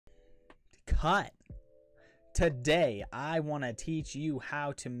cut. Today, I want to teach you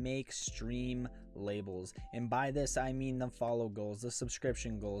how to make stream labels. And by this, I mean the follow goals, the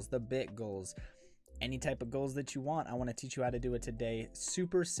subscription goals, the bit goals, any type of goals that you want. I want to teach you how to do it today.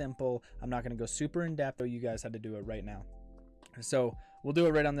 Super simple. I'm not going to go super in depth, though. You guys had to do it right now. So we'll do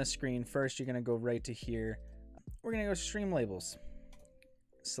it right on this screen. First, you're going to go right to here. We're going to go stream labels.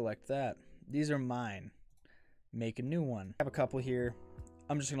 Select that. These are mine. Make a new one. I have a couple here.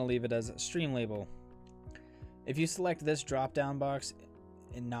 I'm just going to leave it as a stream label. If you select this drop down box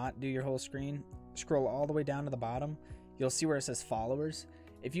and not do your whole screen, scroll all the way down to the bottom, you'll see where it says followers.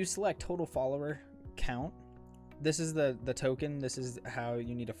 If you select total follower count, this is the token. This is how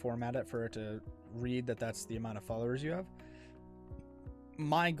you need to format it for it to read that that's the amount of followers you have.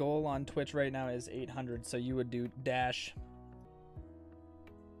 My goal on Twitch right now is 800, so you would do dash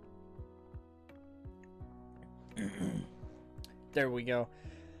there we go.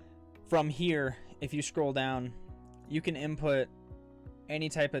 From here, if you scroll down, you can input any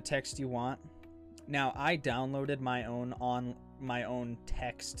type of text you want. Now, I downloaded my own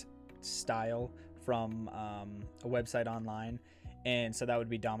text style from a website online, and so that would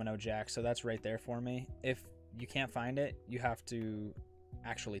be Domino Jack. So that's right there for me. If you can't find it, you have to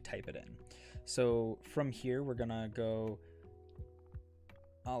actually type it in. So from here, we're gonna go.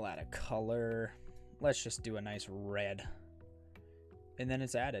 I'll add a color. Let's just do a nice red, and then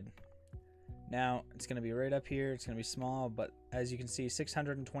it's added. Now it's going to be right up here. It's going to be small, but as you can see,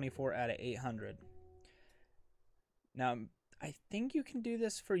 624 out of 800. Now, I think you can do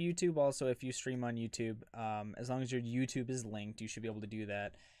this for YouTube also if you stream on YouTube. As long as your YouTube is linked, you should be able to do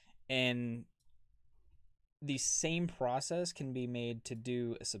that. And the same process can be made to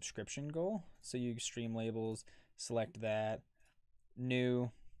do a subscription goal. So you stream labels, select that, new,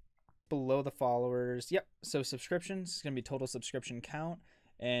 below the followers. Yep, so subscriptions is going to be total subscription count.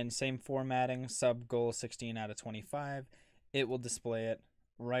 And same formatting, sub goal 16 out of 25. It will display it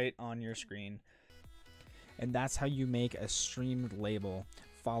right on your screen. And that's how you make a streamed label.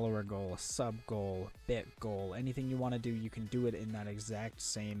 Follower goal, sub goal, bit goal, anything you want to do, you can do it in that exact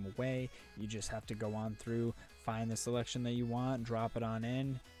same way. You just have to go on through, find the selection that you want, drop it on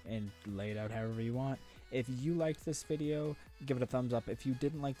in, and lay it out however you want. If you liked this video, give it a thumbs up. If you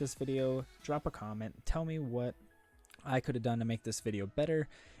didn't like this video, drop a comment. Tell me what I could have done to make this video better,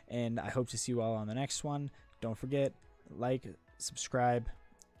 and I hope to see you all on the next one. Don't forget, like, subscribe,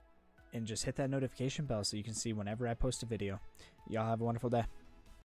 and just hit that notification bell so you can see whenever I post a video. Y'all have a wonderful day.